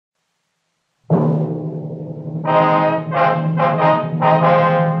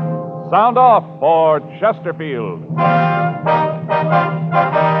Sound off for Chesterfield.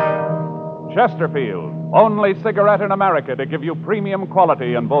 Chesterfield, only cigarette in America to give you premium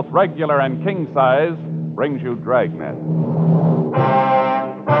quality in both regular and king size, brings you Dragnet.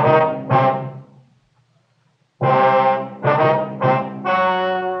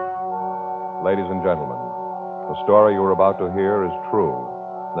 Ladies and gentlemen, the story you are about to hear is true.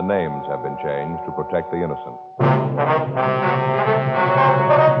 The names have been changed to protect the innocent.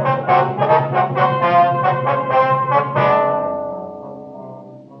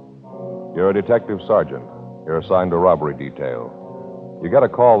 You're a detective sergeant. You're assigned to robbery detail. You get a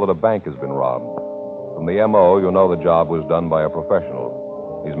call that a bank has been robbed. From the M.O., you know the job was done by a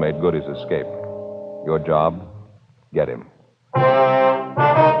professional. He's made good his escape. Your job, get him.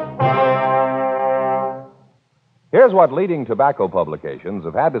 Here's what leading tobacco publications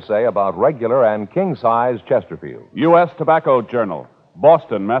have had to say about regular and king-size Chesterfield. U.S. Tobacco Journal,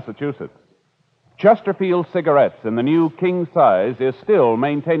 Boston, Massachusetts. Chesterfield cigarettes in the new king size is still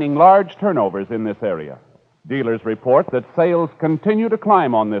maintaining large turnovers in this area. Dealers report that sales continue to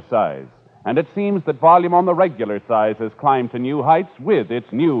climb on this size, and it seems that volume on the regular size has climbed to new heights with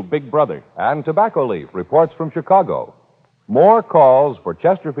its new big brother. And Tobacco Leaf reports from Chicago. More calls for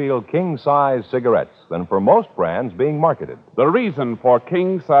Chesterfield king-size cigarettes than for most brands being marketed. The reason for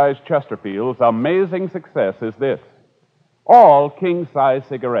king-size Chesterfield's amazing success is this. All king-size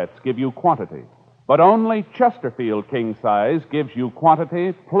cigarettes give you quantity, but only Chesterfield king-size gives you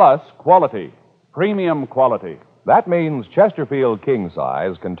quantity plus quality, premium quality. That means Chesterfield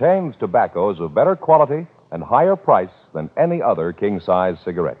king-size contains tobaccos of better quality and higher price than any other king-size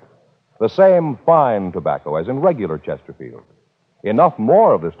cigarette. The same fine tobacco as in regular Chesterfield. Enough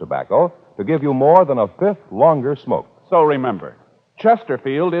more of this tobacco to give you more than a fifth longer smoke. So remember,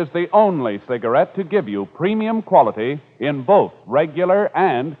 Chesterfield is the only cigarette to give you premium quality in both regular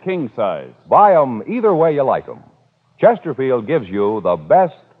and king size. Buy 'em either way you like 'em. Chesterfield gives you the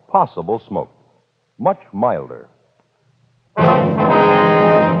best possible smoke. Much milder.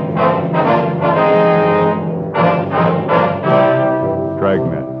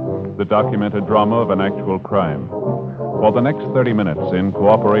 Dragnet, the documented drama of an actual crime. For the next 30 minutes, in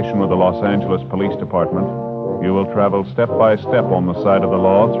cooperation with the Los Angeles Police Department, you will travel step by step on the side of the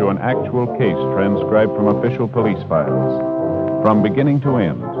law through an actual case transcribed from official police files. From beginning to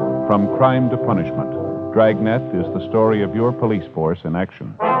end, from crime to punishment, Dragnet is the story of your police force in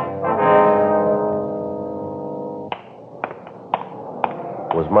action.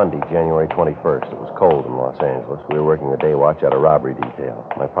 It was Monday, January 21st. It was cold in Los Angeles. We were working the day watch at a robbery detail.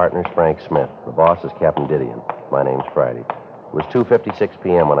 My partner's Frank Smith. The boss is Captain Didion. My name's Friday. It was 2:56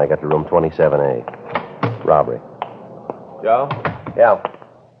 p.m. when I got to room 27A. Robbery. Joe? Yeah.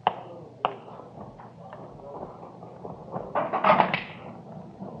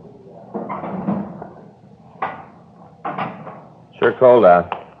 Sure cold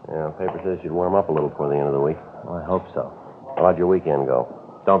out. Yeah, the paper says you'd warm up a little before the end of the week. Well, I hope so. How'd your weekend go?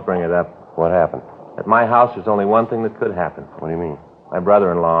 Don't bring it up. What happened? At my house, there's only one thing that could happen. What do you mean? My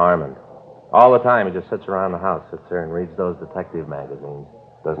brother-in-law, Armand. All the time, he just sits around the house, sits there and reads those detective magazines.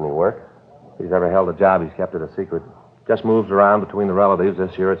 Doesn't he work? If he's ever held a job, he's kept it a secret. Just moves around between the relatives.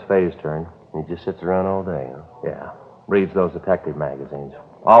 This year, it's Faye's turn. He just sits around all day, huh? Yeah. Reads those detective magazines.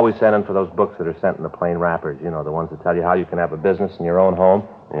 Always sending for those books that are sent in the plain wrappers. You know, the ones that tell you how you can have a business in your own home.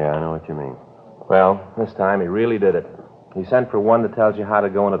 Yeah, I know what you mean. Well, this time he really did it. He sent for one that tells you how to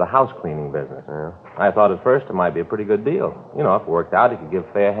go into the house cleaning business. Yeah. I thought at first it might be a pretty good deal. You know, if it worked out, he could give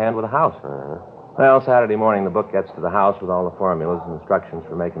Faye a hand with the house. Well, Saturday morning, the book gets to the house with all the formulas and instructions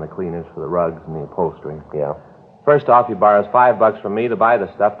for making the cleaners for the rugs and the upholstery. Yeah. First off, he borrows $5 from me to buy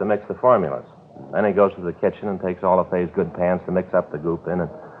the stuff to mix the formulas. Then he goes to the kitchen and takes all of Faye's good pans to mix up the goop in. It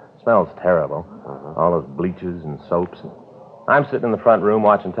smells terrible. All those bleaches and soaps. I'm sitting in the front room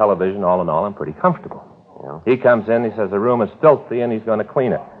watching television. All in all, I'm pretty comfortable. Yeah. He comes in, he says the room is filthy and he's going to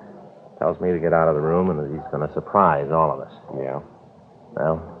clean it. Tells me to get out of the room and that he's going to surprise all of us. Yeah.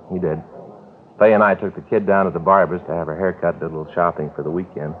 Well, he did. Faye and I took the kid down to the barber's to have her hair cut, did a little shopping for the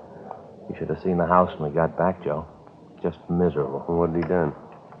weekend. You should have seen the house when we got back, Joe. Just miserable. Well, what had he done?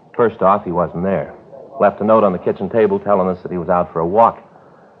 First off, he wasn't there. Left a note on the kitchen table telling us that he was out for a walk.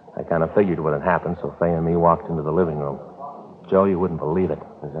 I kind of figured what had happened, so Faye and me walked into the living room. Joe, you wouldn't believe it.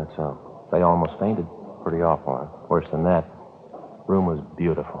 Is that so? Faye almost fainted. Pretty awful, huh? Worse than that, the room was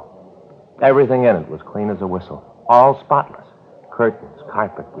beautiful. Everything in it was clean as a whistle. All spotless. Curtains,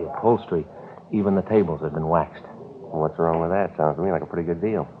 carpet, the upholstery, even the tables had been waxed. Well, what's wrong with that? Sounds to me like a pretty good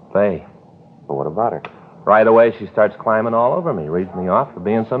deal. Faye. Well, what about her? Right away, she starts climbing all over me, reads me off for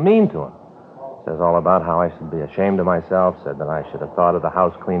being so mean to him. Says all about how I should be ashamed of myself, said that I should have thought of the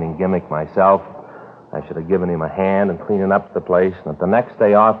house cleaning gimmick myself. I should have given him a hand in cleaning up the place, and that the next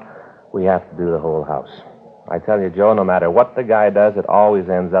day off, we have to do the whole house. I tell you, Joe, no matter what the guy does, it always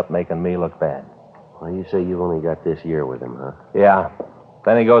ends up making me look bad. Well, you say you've only got this year with him, huh? Yeah.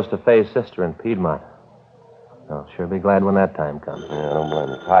 Then he goes to Faye's sister in Piedmont. I'll sure be glad when that time comes. Yeah, I don't blame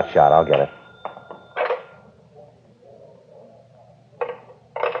you. Hot shot, I'll get it.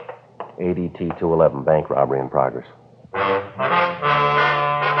 ADT 211, bank robbery in progress.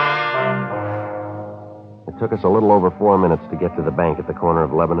 It took us a little over 4 minutes to get to the bank at the corner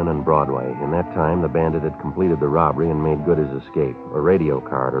of Lebanon and Broadway. In that time, the bandit had completed the robbery and made good his escape. A radio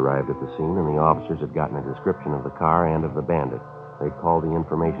car had arrived at the scene, and the officers had gotten a description of the car and of the bandit. They called the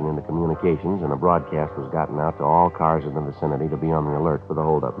information into communications, and a broadcast was gotten out to all cars in the vicinity to be on the alert for the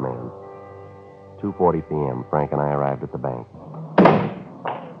holdup man. 2:40 p.m., Frank and I arrived at the bank.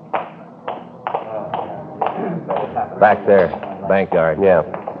 Back there, bank guard. Yeah.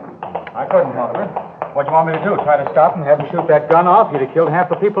 I couldn't, Oliver. What do you want me to do? Try to stop him, have him shoot that gun off? You'd have killed half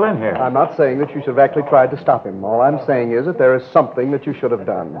the people in here. I'm not saying that you should have actually tried to stop him. All I'm saying is that there is something that you should have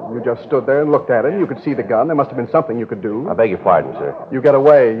done. You just stood there and looked at him. You could see the gun. There must have been something you could do. I beg your pardon, sir. You get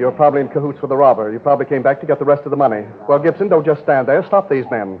away. You're probably in cahoots with the robber. You probably came back to get the rest of the money. Well, Gibson, don't just stand there. Stop these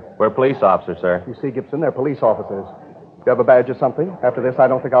men. We're police officers, sir. You see, Gibson, they're police officers. You have a badge or something? After this, I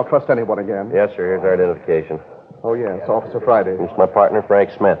don't think I'll trust anyone again. Yes, sir. Here's our identification. Oh, yes, Officer Friday. This is my partner, Frank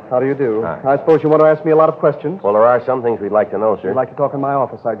Smith. How do you do? Hi. I suppose you want to ask me a lot of questions? Well, there are some things we'd like to know, sir. You'd like to talk in my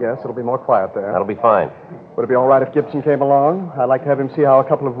office, I guess. It'll be more quiet there. That'll be fine. Would it be all right if Gibson came along? I'd like to have him see how a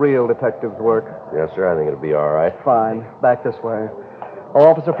couple of real detectives work. Yes, sir. I think it'll be all right. Fine. Back this way. Oh,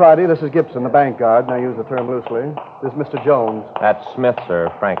 Officer Friday, this is Gibson, the bank guard, and I use the term loosely. This is Mr. Jones. That's Smith, sir.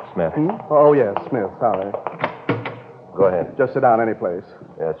 Frank Smith. Oh, yes, Smith. Sorry. Go ahead. Just sit down any place.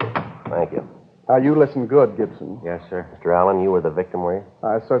 Yes, sir. Thank you. Now, you listen good, Gibson. Yes, sir. Mr. Allen, you were the victim, were you?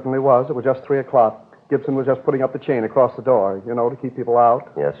 I certainly was. It was just 3 o'clock. Gibson was just putting up the chain across the door, you know, to keep people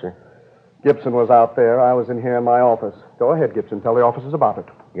out. Yes, sir. Gibson was out there. I was in here in my office. Go ahead, Gibson. Tell the officers about it.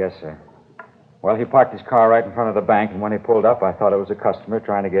 Yes, sir. Well, he parked his car right in front of the bank, and when he pulled up, I thought it was a customer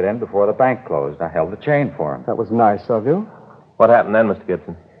trying to get in before the bank closed. I held the chain for him. That was nice of you. What happened then, Mr.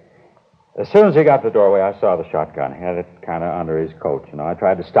 Gibson? As soon as he got to the doorway, I saw the shotgun. He had it kind of under his coat, you know. I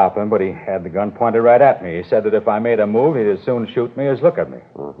tried to stop him, but he had the gun pointed right at me. He said that if I made a move, he'd as soon shoot me as look at me.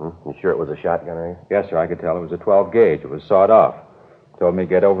 Mm-hmm. You sure it was a shotgun, are you? Yes, sir, I could tell it was a 12 gauge. It was sawed off. Told me to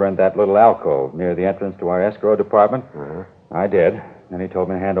get over in that little alcove near the entrance to our escrow department. Mm-hmm. I did. Then he told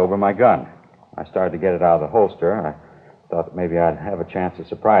me to hand over my gun. I started to get it out of the holster. I thought that maybe I'd have a chance to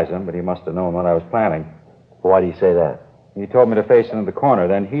surprise him, but he must have known what I was planning. Why do you say that? He told me to face into the corner.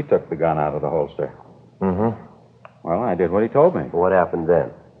 Then he took the gun out of the holster. Mm-hmm. Well, I did what he told me. What happened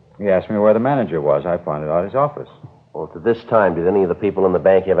then? He asked me where the manager was. I pointed out his office. Well, to this time, did any of the people in the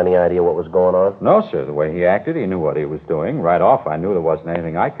bank have any idea what was going on? No, sir. The way he acted, he knew what he was doing. Right off, I knew there wasn't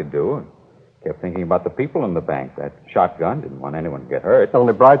anything I could do. I kept thinking about the people in the bank. That shotgun didn't want anyone to get hurt. The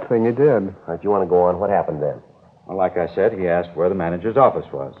only bright thing you did. All right, you want to go on? What happened then? Well, like I said, he asked where the manager's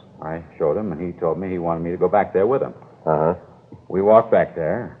office was. I showed him, and he told me he wanted me to go back there with him. Uh-huh. We walked back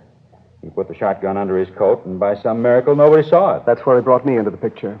there. He put the shotgun under his coat, and by some miracle, nobody saw it. That's where he brought me into the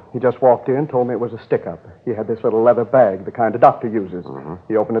picture. He just walked in, told me it was a stick-up. He had this little leather bag, the kind a doctor uses. Mm-hmm.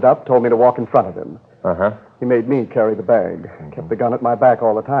 He opened it up, told me to walk in front of him. Uh-huh. He made me carry the bag. Kept the gun at my back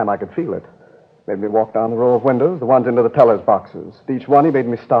all the time. I could feel it. Made me walk down the row of windows, the ones into the teller's boxes. At each one, he made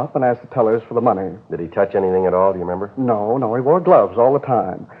me stop and ask the tellers for the money. Did he touch anything at all? Do you remember? No, he wore gloves all the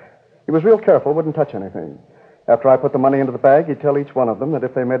time. He was real careful, wouldn't touch anything. After I put the money into the bag, he'd tell each one of them that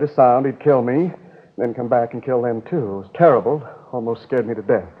if they made a sound, he'd kill me, then come back and kill them, too. It was terrible. Almost scared me to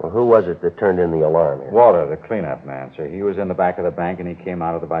death. Well, who was it that turned in the alarm here? Walter, the cleanup man, sir. He was in the back of the bank, and he came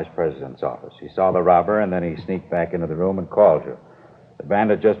out of the vice president's office. He saw the robber, and then he sneaked back into the room and called you. The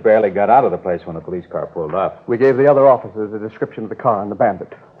bandit just barely got out of the place when the police car pulled up. We gave the other officers a description of the car and the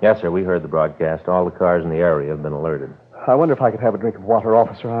bandit. Yes, sir. We heard the broadcast. All the cars in the area have been alerted. I wonder if I could have a drink of water,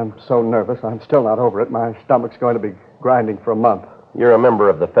 officer. I'm so nervous. I'm still not over it. My stomach's going to be grinding for a month. You're a member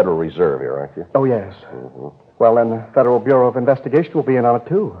of the Federal Reserve here, aren't you? Oh, yes. Mm-hmm. Well, then the Federal Bureau of Investigation will be in on it,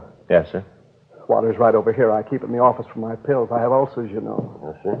 too. Yes, sir. Water's right over here. I keep it in the office for my pills. I have ulcers, you know.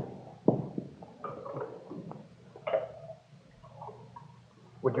 Yes, sir.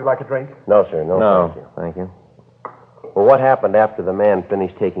 Would you like a drink? No, sir. No, No, thank you. thank you. Well, what happened after the man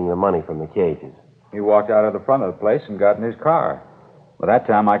finished taking the money from the cages? He walked out of the front of the place and got in his car. By that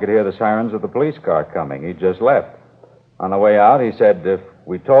time, I could hear the sirens of the police car coming. He just left. On the way out, he said if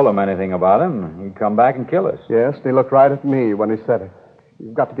we told him anything about him, he'd come back and kill us. Yes, and he looked right at me when he said it.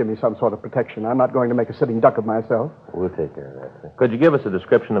 You've got to give me some sort of protection. I'm not going to make a sitting duck of myself. We'll take care of that, sir. Could you give us a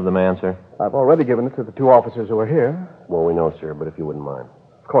description of the man, sir? I've already given it to the two officers who are here. Well, we know, sir, but if you wouldn't mind.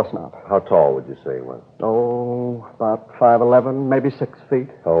 Of course not. How tall would you say he was? Oh, about 5'11", maybe 6 feet.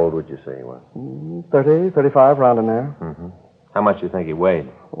 How old would you say he was? 30, 35, round in there. Mm-hmm. How much do you think he weighed?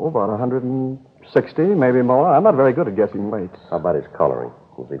 Oh, about 160, maybe more. I'm not very good at guessing weights. How about his coloring?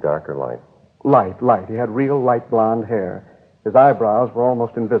 Was he dark or light? Light. He had real light blonde hair. His eyebrows were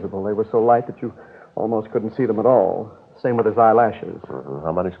almost invisible. They were so light that you almost couldn't see them at all. Same with his eyelashes. Mm-hmm.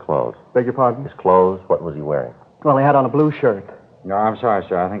 How about his clothes? Beg your pardon? His clothes? What was he wearing? Well, he had on a blue shirt. No, I'm sorry,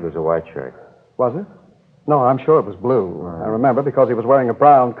 sir. I think it was a white shirt. Was it? No, I'm sure it was blue. I remember because he was wearing a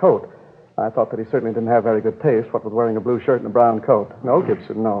brown coat. I thought that he certainly didn't have very good taste, what with wearing a blue shirt and a brown coat. No,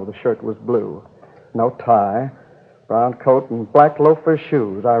 Gibson, no. The shirt was blue. No tie. Brown coat and black loafer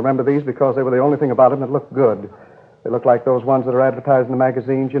shoes. I remember these because they were the only thing about him that looked good. They looked like those ones that are advertised in the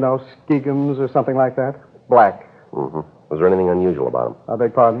magazines, you know, Skegums or something like that. Black. Mm-hmm. Was there anything unusual about him? I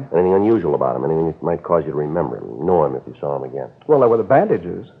beg pardon? Anything unusual about him? Anything that might cause you to remember him, know him if you saw him again? Well, there were the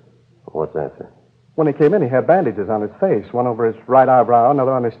bandages. What's that, sir? When he came in, he had bandages on his face. One over his right eyebrow,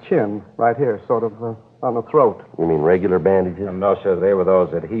 another on his chin, right here, sort of on the throat. You mean regular bandages? No, sir. They were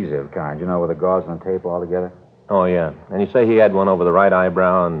those adhesive kind, you know, with the gauze and the tape all together. Oh, yeah. And you say he had one over the right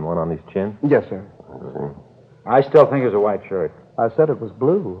eyebrow and one on his chin? Yes, sir. I still think it was a white shirt. I said it was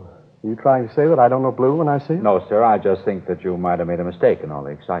blue. Are you trying to say that I don't know blue when I see it? No, sir. I just think that you might have made a mistake in all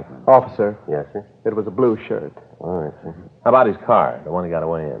the excitement. Officer, Yes, sir. it was a blue shirt. All right, sir. How about his car, the one he got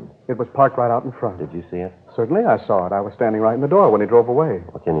away in? It was parked right out in front. Did you see it? Certainly I saw it. I was standing right in the door when he drove away.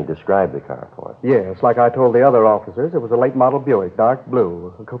 Well, can you describe the car for us? Yes, like I told the other officers, it was a late model Buick, dark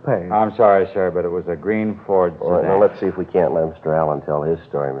blue, a coupe. I'm sorry, sir, but it was a green Ford All right, sedan. now let's see if we can't let Mr. Allen tell his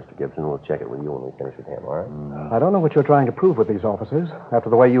story, Mr. Gibson. We'll check it with you when we finish with him, all right? I don't know what you're trying to prove with these officers. After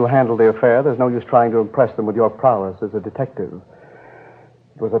the way you handled the affair, there's no use trying to impress them with your prowess as a detective.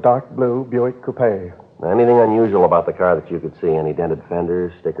 It was a dark blue Buick coupe. Now, anything unusual about the car that you could see? Any dented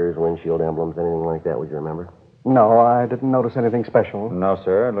fenders, stickers, windshield emblems, anything like that, would you remember? No, I didn't notice anything special. No,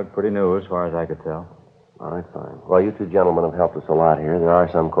 sir. It looked pretty new as far as I could tell. All right, fine. Well, you two gentlemen have helped us a lot here. There are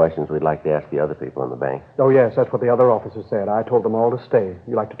some questions we'd like to ask the other people in the bank. Oh, yes, that's what the other officers said. I told them all to stay.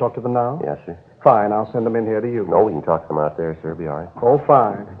 You like to talk to them now? Yes, sir. Fine, I'll send them in here to you. No, we can talk to them out there, sir. Be all right. Oh,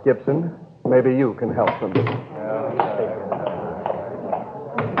 fine. Gibson, maybe you can help them.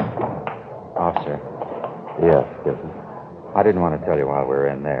 Officer, Yes, Gibson. I didn't want to tell you while we were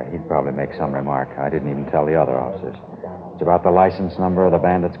in there. He'd probably make some remark. I didn't even tell the other officers. It's about the license number of the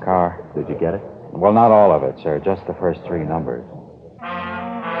bandit's car. Did you get it? Well, not all of it, sir. Just the first 3 numbers.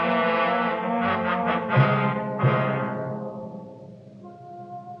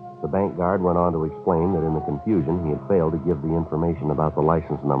 The bank guard went on to explain that in the confusion, he had failed to give the information about the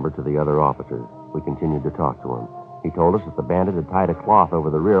license number to the other officers. We continued to talk to him. He told us that the bandit had tied a cloth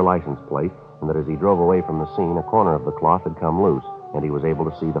over the rear license plate, and that as he drove away from the scene, a corner of the cloth had come loose, and he was able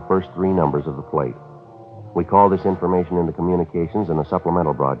to see the first 3 numbers of the plate. We called this information into communications, and a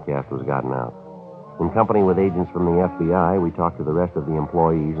supplemental broadcast was gotten out. In company with agents from the FBI, we talked to the rest of the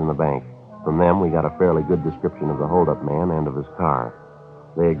employees in the bank. From them, we got a fairly good description of the holdup man and of his car.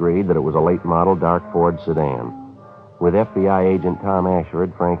 They agreed that it was a late model dark Ford sedan. With FBI agent Tom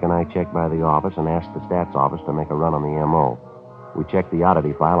Ashford, Frank and I checked by the office and asked the stats office to make a run on the M.O. We checked the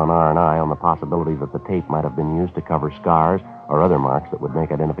oddity file on R&I on the possibility that the tape might have been used to cover scars or other marks that would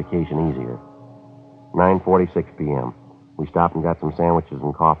make identification easier. 9:46 p.m. We stopped and got some sandwiches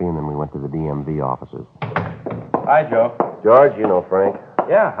and coffee, and then we went to the DMV offices. Hi, Joe. George, you know Frank.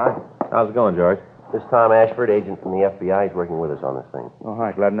 Yeah, hi. How's it going, George? This Tom Ashford, agent from the FBI, is working with us on this thing. Oh,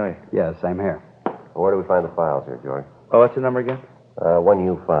 hi. Glad to know you. Yeah, same here. Where do we find the files here, George? Oh, what's the number again?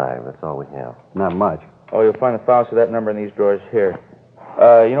 1U5. That's all we have. Not much. Oh, you'll find the files for that number in these drawers here.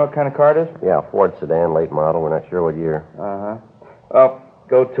 You know what kind of car it is? Yeah, Ford sedan, late model. We're not sure what year. Uh-huh. Well,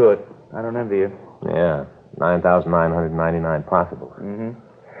 go to it. I don't envy you. Yeah, 9,999 possible. Mm-hmm.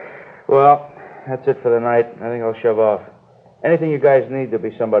 Well, that's it for the night. I think I'll shove off. Anything you guys need, there'll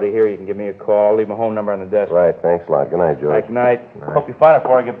be somebody here. You can give me a call. I'll leave my home number on the desk. Right, thanks a lot. Good night, George. Good night. Hope you find it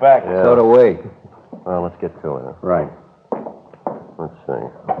before I get back. Yeah. So do we. Well, let's get to it. Right. Let's see.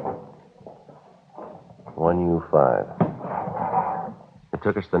 1U5. It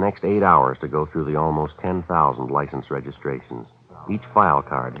took us the next 8 hours to go through the almost 10,000 license registrations. Each file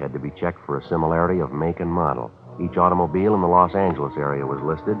card had to be checked for a similarity of make and model. Each automobile in the Los Angeles area was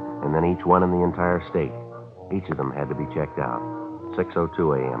listed, and then each one in the entire state. Each of them had to be checked out.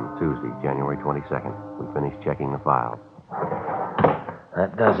 6:02 a.m., Tuesday, January 22nd. We finished checking the files.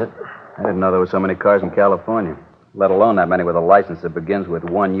 That does it. I didn't know there were so many cars in California. let alone that many with a license that begins with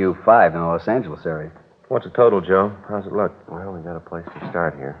 1U5 in the Los Angeles area. What's the total, Joe? How's it look? Well, we got a place to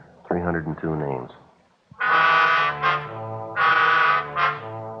start here. 302 names.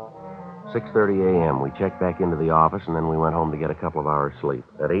 6:30 a.m. We checked back into the office, and then we went home to get a couple of hours' sleep.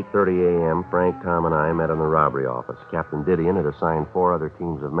 At 8:30 a.m., Frank, Tom, and I met in the robbery office. Captain Didion had assigned 4 other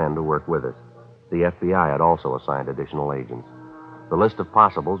teams of men to work with us. The FBI had also assigned additional agents. The list of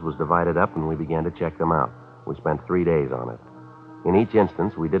possibles was divided up, and we began to check them out. We spent 3 days on it. In each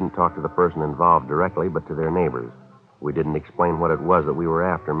instance, we didn't talk to the person involved directly, but to their neighbors. We didn't explain what it was that we were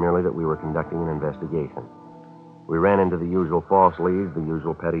after, merely that we were conducting an investigation. We ran into the usual false leads, the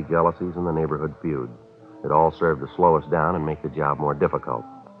usual petty jealousies, and the neighborhood feuds. It all served to slow us down and make the job more difficult.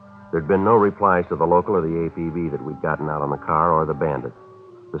 There'd been no replies to the local or the APB that we'd gotten out on the car or the bandits.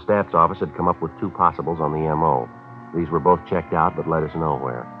 The staff's office had come up with 2 possibles on the M.O. These were both checked out, but led us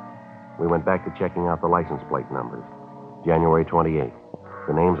nowhere. We went back to checking out the license plate numbers. January 28th.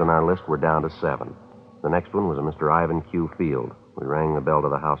 The names on our list were down to 7. The next one was a Mr. Ivan Q. Field. We rang the bell to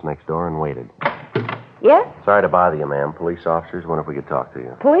the house next door and waited. Yes? Sorry to bother you, ma'am. Police officers, wonder if we could talk to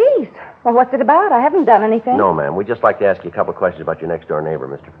you. Police? Well, what's it about? I haven't done anything. No, ma'am. We'd just like to ask you a couple of questions about your next-door neighbor,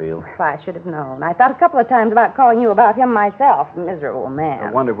 Mr. Field. I should have known. I thought a couple of times about calling you about him myself. Miserable man.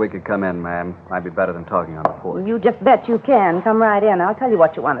 I wonder if we could come in, ma'am. Might be better than talking on the porch. You just bet you can. Come right in. I'll tell you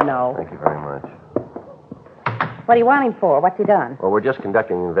what you want to know. Thank you very much. What do you want him for? What's he done? Well, we're just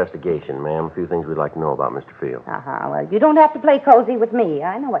conducting an investigation, ma'am. A few things we'd like to know about Mr. Field. Well, you don't have to play cozy with me.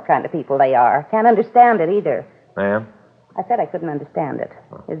 I know what kind of people they are. Can't understand it either. Ma'am? I said I couldn't understand it.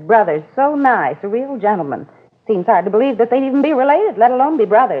 His brother's so nice, a real gentleman. Seems hard to believe that they'd even be related, let alone be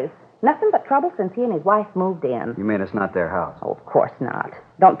brothers. Nothing but trouble since he and his wife moved in. You mean it's not their house? Oh, of course not.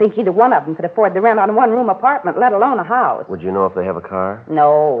 Don't think either one of them could afford the rent on a one-room apartment, let alone a house. Would you know if they have a car?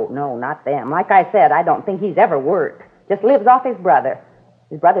 No, not them. Like I said, I don't think he's ever worked. Just lives off his brother.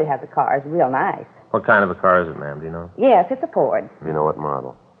 His brother has a car. It's real nice. What kind of a car is it, ma'am? Do you know? Yes, it's a Ford. Do you know what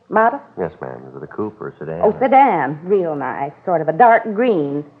model? Model? Yes, ma'am. Is it a coupe or a sedan? Oh, sedan. Real nice. Sort of a dark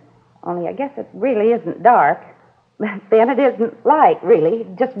green. Only I guess it really isn't dark. Then it isn't light, really.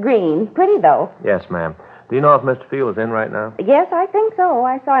 Just green. Pretty, though. Yes, ma'am. Do you know if Mr. Field is in right now? Yes, I think so.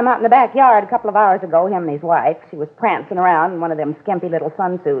 I saw him out in the backyard a couple of hours ago, him and his wife. She was prancing around in one of them skimpy little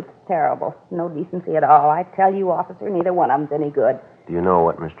sunsuits. Terrible. No decency at all. I tell you, officer, neither one of them's any good. Do you know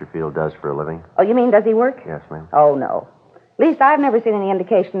what Mr. Field does for a living? Oh, you mean does he work? Yes, ma'am. Oh, no. At least I've never seen any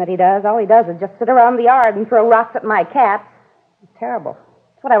indication that he does. All he does is just sit around the yard and throw rocks at my cat. It's terrible.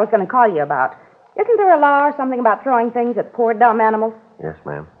 That's what I was going to call you about. Isn't there a law or something about throwing things at poor, dumb animals? Yes,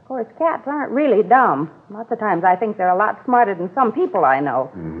 ma'am. Of course, cats aren't really dumb. Lots of times I think they're a lot smarter than some people I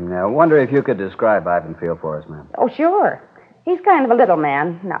know. I wonder if you could describe Ivan Field for us, ma'am. Oh, sure. He's kind of a little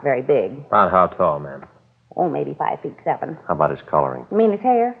man, not very big. About how tall, ma'am? Oh, maybe 5'7". How about his coloring? You mean his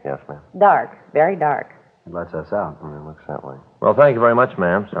hair? Yes, ma'am. Dark, very dark. It lets us out. It looks that way. Well, thank you very much,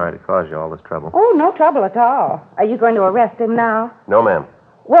 ma'am. Sorry to cause you all this trouble. Oh, no trouble at all. Are you going to arrest him now? No, ma'am.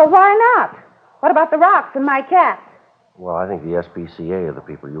 Well, why not? What about the rocks and my cat? Well, I think the SPCA are the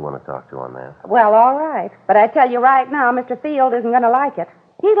people you want to talk to on that. Well, all right. But I tell you right now, Mr. Field isn't going to like it.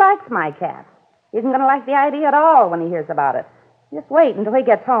 He likes my cat. He isn't going to like the idea at all when he hears about it. Just wait until he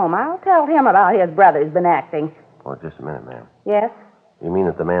gets home. I'll tell him about his brother's been acting. Oh, just a minute, ma'am. Yes? You mean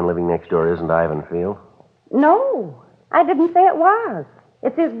that the man living next door isn't Ivan Field? No, I didn't say it was.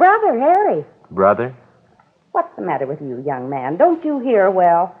 It's his brother, Harry. Brother? What's the matter with you, young man? Don't you hear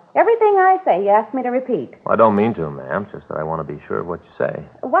well? Everything I say, you ask me to repeat. Well, I don't mean to, ma'am. It's just that I want to be sure of what you say.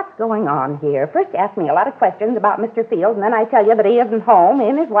 What's going on here? First you ask me a lot of questions about Mr. Field, and then I tell you that he isn't home. He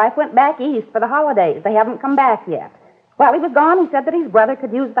and his wife went back east for the holidays. They haven't come back yet. While he was gone, he said that his brother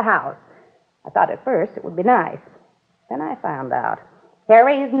could use the house. I thought at first it would be nice. Then I found out.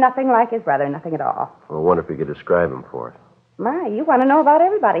 Harry is nothing like his brother, nothing at all. Well, I wonder if you could describe him for us. My, you want to know about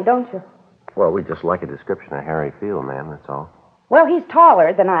everybody, don't you? Well, we'd just like a description of Harry Field, ma'am, that's all. Well, he's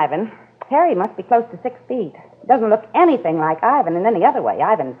taller than Ivan. Harry must be close to 6 feet. Doesn't look anything like Ivan in any other way.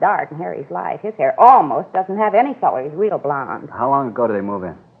 Ivan's dark and Harry's light. His hair almost doesn't have any color. He's real blonde. How long ago did they move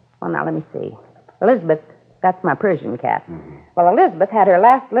in? Well, now, let me see. Elizabeth, that's my Persian cat. Mm-hmm. Well, Elizabeth had her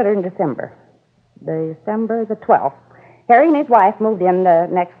last litter in December. December the 12th. Harry and his wife moved in the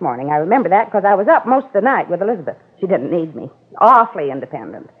next morning. I remember that because I was up most of the night with Elizabeth. She didn't need me. Awfully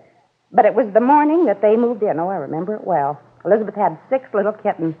independent. But it was the morning that they moved in. Oh, I remember it well. Elizabeth had 6 little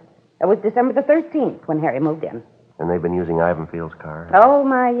kittens. It was December the 13th when Harry moved in. And they've been using Ivan Field's car? Oh,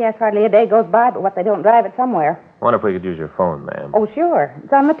 my, yes. Hardly a day goes by but what they don't drive it somewhere. I wonder if we could use your phone, ma'am. Oh, sure.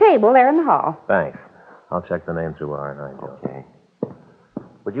 It's on the table there in the hall. Thanks. I'll check the name through R&I, Joe. Okay.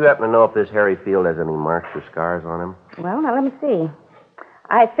 Would you happen to know if this Harry Field has any marks or scars on him? Well, now let me see.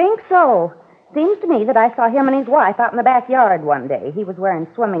 I think so. Seems to me that I saw him and his wife out in the backyard one day. He was wearing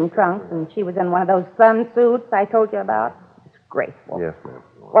swimming trunks, and she was in one of those sun suits I told you about. It's graceful. Yes, ma'am.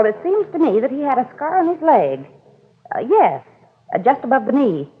 Well, it seems to me that he had a scar on his leg. Yes, just above the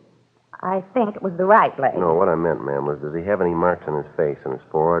knee. I think it was the right leg. No, what I meant, ma'am, was does he have any marks on his face, on his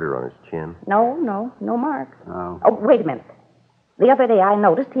forehead, or on his chin? No marks. Oh. Oh, wait a minute. The other day I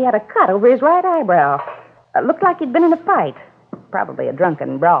noticed he had a cut over his right eyebrow. Looked like he'd been in a fight. Probably a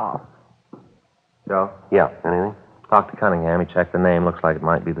drunken brawl. Joe? Yeah, anything? Talked to Cunningham. He checked the name. Looks like it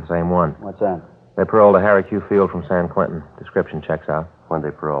might be the same one. What's that? They paroled a Harry Q. Field from San Quentin. Description checks out. When'd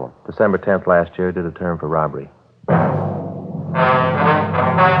they parole him? December 10th last year, did a term for robbery.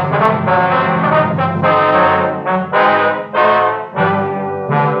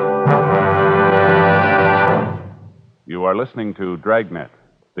 You are listening to Dragnet,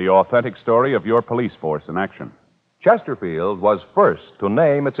 the authentic story of your police force in action. Chesterfield was first to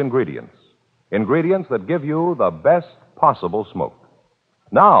name its ingredients. Ingredients that give you the best possible smoke.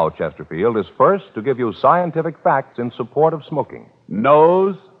 Now, Chesterfield is first to give you scientific facts in support of smoking.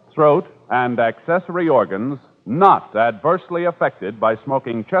 Nose, throat, and accessory organs not adversely affected by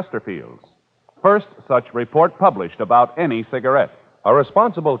smoking Chesterfields. First such report published about any cigarette. A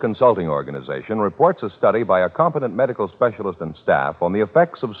responsible consulting organization reports a study by a competent medical specialist and staff on the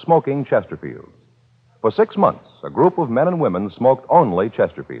effects of smoking Chesterfields. For 6 months, a group of men and women smoked only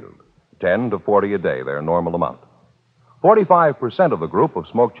Chesterfield. 10 to 40 a day, their normal amount. 45% of the group have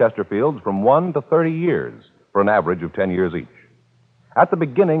smoked Chesterfields from 1 to 30 years, for an average of 10 years each. At the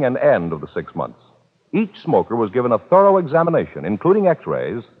beginning and end of the 6 months, each smoker was given a thorough examination, including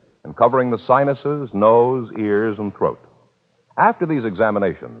x-rays, and covering the sinuses, nose, ears, and throat. After these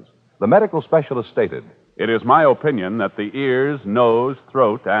examinations, the medical specialist stated, It is my opinion that the ears, nose,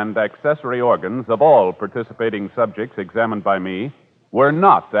 throat, and accessory organs of all participating subjects examined by me were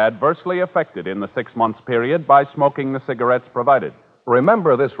not adversely affected in the 6 months period by smoking the cigarettes provided.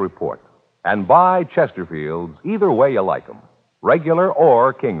 remember this report, and buy Chesterfields either way you like them, regular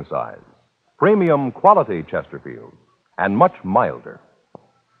or king size. Premium quality Chesterfields, and much milder.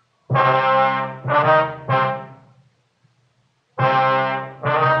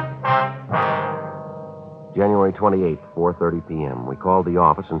 January 28th, 4:30 p.m. We called the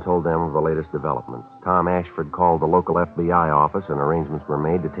office and told them of the latest developments. Tom Ashford called the local FBI office, and arrangements were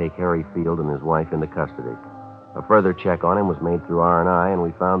made to take Harry Field and his wife into custody. A further check on him was made through R&I, and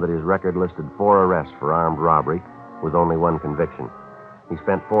we found that his record listed 4 arrests for armed robbery with only 1 conviction. He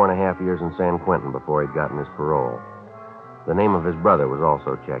spent 4.5 years in San Quentin before he'd gotten his parole. The name of his brother was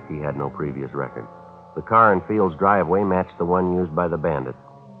also checked. He had no previous record. The car in Field's driveway matched the one used by the bandit.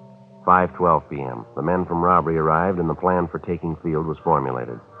 5:12 p.m. The men from robbery arrived, and the plan for taking Field was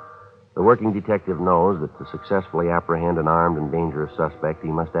formulated. The working detective knows that to successfully apprehend an armed and dangerous suspect, he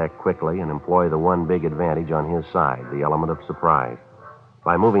must act quickly and employ the one big advantage on his side, the element of surprise.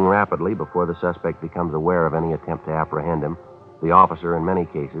 By moving rapidly before the suspect becomes aware of any attempt to apprehend him, the officer, in many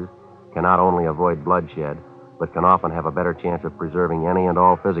cases, can not only avoid bloodshed, but can often have a better chance of preserving any and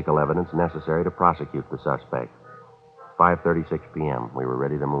all physical evidence necessary to prosecute the suspect. 5:36 p.m. We were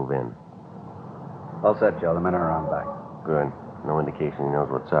ready to move in. All set, Joe. The men are around back. Good. No indication he knows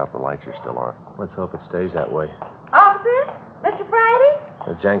what's up. The lights are still on. Let's hope it stays that way. Officer? Mr. Friday?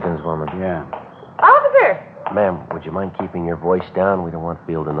 The Jenkins woman. Yeah. Officer! Ma'am, would you mind keeping your voice down? We don't want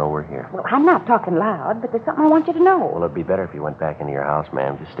Field to know we're here. Well, I'm not talking loud, but there's something I want you to know. Well, it'd be better if you went back into your house,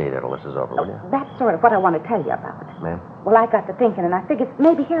 ma'am. Just stay there till this is over, will you? That's sort of what I want to tell you about. Ma'am? Well, I got to thinking, and I figured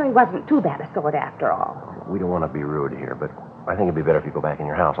maybe Harry wasn't too bad a sort after all. We don't want to be rude here, but I think it'd be better if you go back in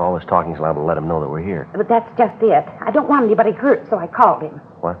your house. All this talking's liable to let him know that we're here. But that's just it. I don't want anybody hurt, so I called him.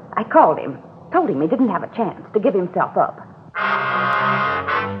 What? I called him. Told him he didn't have a chance to give himself up.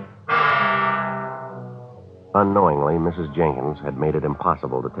 Unknowingly, Mrs. Jenkins had made it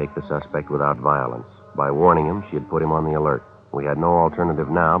impossible to take the suspect without violence. By warning him, she had put him on the alert. We had no alternative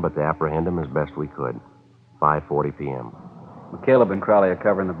now but to apprehend him as best we could. 5:40 p.m. Caleb and Crowley are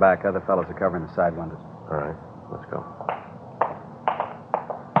covering the back. Other fellows are covering the side windows. All right, let's go.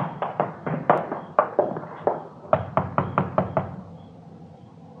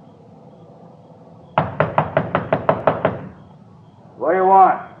 What do you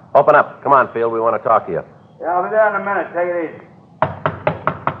want? Open up. Come on, Field. We want to talk to you. Yeah, I'll be there in a minute. Take it easy.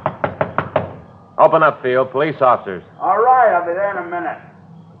 Open up, Field. Police officers. All right, I'll be there in a minute.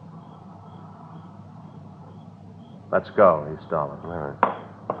 Let's go. He's stalling. All right.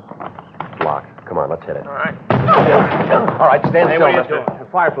 It's locked. Come on, let's hit it. All right. All right, stand Hey, still, what are you mister. doing? The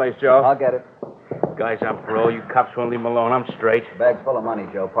fireplace, Joe. I'll get it. Guy's on parole. You cops won't leave him alone. I'm straight. The bag's full of money,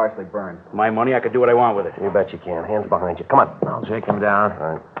 Joe, partially burned. My money, I could do what I want with it. You bet you can. Hands behind you. Come on. I'll shake him down. All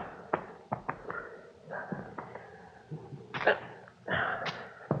right.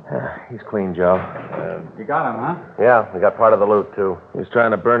 He's clean, Joe. You got him, huh? Yeah, we got part of the loot, too. He was trying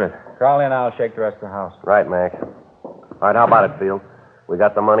to burn it. Crawl in, I'll shake the rest of the house. Right, Mac. All right, how about it, Field? We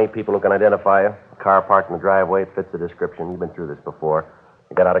got the money, people who can identify you. Car parked in the driveway, it fits the description. You've been through this before.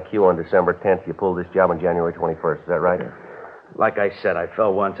 You got out of queue on December 10th. You pulled this job on January 21st. Is that right? Like I said, I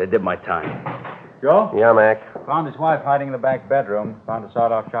fell once. I did my time. Joe? Yeah, Mac. Found his wife hiding in the back bedroom. Found a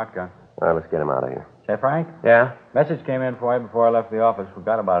sawed-off shotgun. All right, let's get him out of here. Say, Frank? Yeah? Message came in for you before I left the office.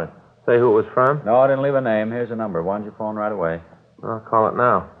 Forgot about it. Say who it was from? No, I didn't leave a name. Here's a number. Why don't you phone right away? I'll call it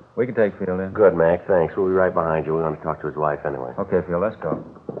now. We can take Field in. Good, Mac. Thanks. We'll be right behind you. We want to talk to his wife anyway. Okay, Field, let's go.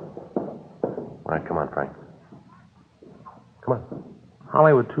 All right, come on, Frank. Come on.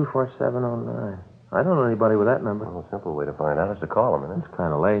 Hollywood 24709. I don't know anybody with that number. Well, a simple way to find out is to call him, isn't it? It's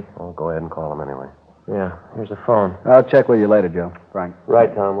kind of late. Well, go ahead and call him anyway. Yeah, here's a phone. I'll check with you later, Joe. Frank.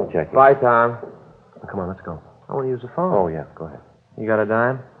 Right, Tom. We'll check. Bye, Tom. Come on, let's go. I want to use the phone. Oh, yeah. Go ahead. You got a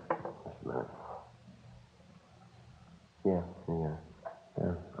dime? Just a minute. Yeah.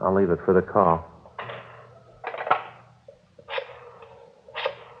 Yeah. I'll leave it for the call.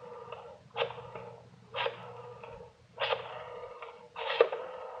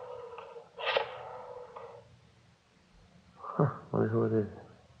 Wonder who it is.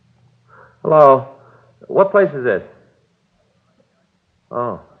 Hello. What place is this?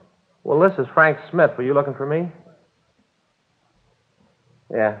 Oh. Well, this is Frank Smith. Were you looking for me?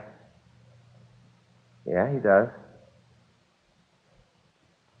 Yeah. Yeah, he does.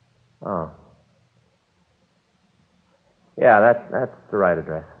 Oh. Yeah, that's the right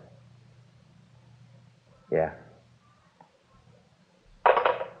address. Yeah. I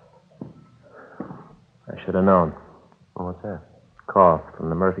should have known. Well, what's that? Call from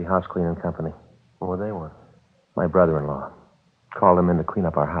the Murphy House Cleaning Company. Well, what do they want? My brother-in-law. Called him in to clean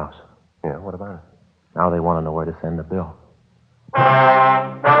up our house. Yeah, what about it? Now they want to know where to send the bill.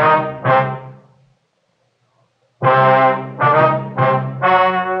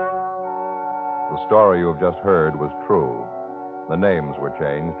 The story you have just heard was true. The names were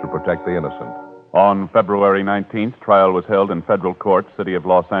changed to protect the innocent. On February 19th, trial was held in federal court, City of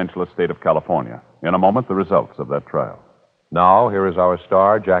Los Angeles, State of California. In a moment, the results of that trial. Now, here is our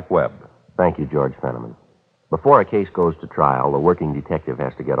star, Jack Webb. Thank you, George Fenneman. Before a case goes to trial, the working detective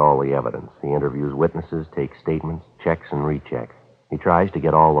has to get all the evidence. He interviews witnesses, takes statements, checks and rechecks. He tries to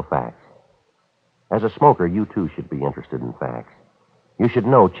get all the facts. As a smoker, you too should be interested in facts. You should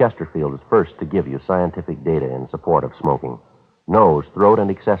know Chesterfield is first to give you scientific data in support of smoking. Nose, throat, and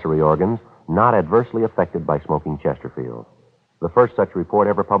accessory organs not adversely affected by smoking Chesterfield. The first such report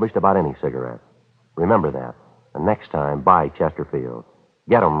ever published about any cigarette. Remember that. And next time, buy Chesterfield.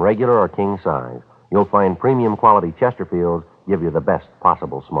 Get 'em regular or king size. You'll find premium quality Chesterfields give you the best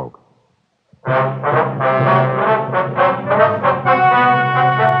possible smoke.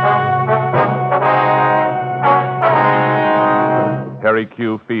 Harry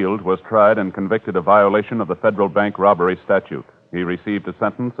Q. Field was tried and convicted of violation of the federal bank robbery statute. He received a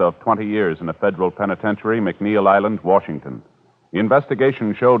sentence of 20 years in a federal penitentiary, McNeil Island, Washington. The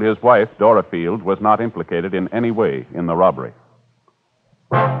investigation showed his wife, Dora Field, was not implicated in any way in the robbery.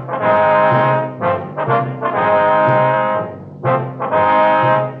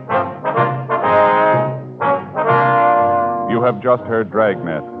 You have just heard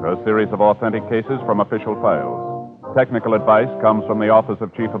Dragnet, a series of authentic cases from official files. Technical advice comes from the Office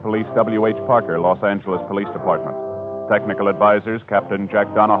of Chief of Police W.H. Parker, Los Angeles Police Department. Technical advisors Captain Jack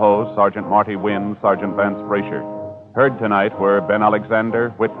Donahoe, Sergeant Marty Wynn, Sergeant Vance Frazier. Heard tonight were Ben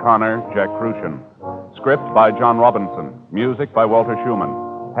Alexander, Whit Connor, Jack Crucian. Script by John Robinson. Music by Walter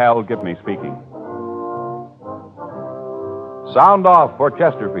Schumann. Hal Gibney speaking. Sound off for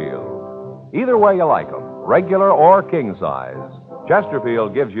Chesterfield. Either way you like them, regular or king size,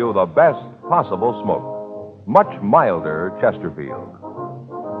 Chesterfield gives you the best possible smoke. Much milder Chesterfield.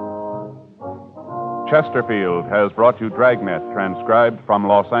 Chesterfield has brought you Dragnet, transcribed from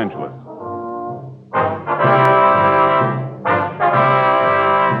Los Angeles.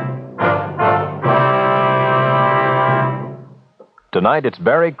 Tonight it's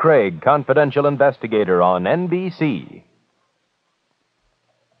Barry Craig, confidential investigator on NBC.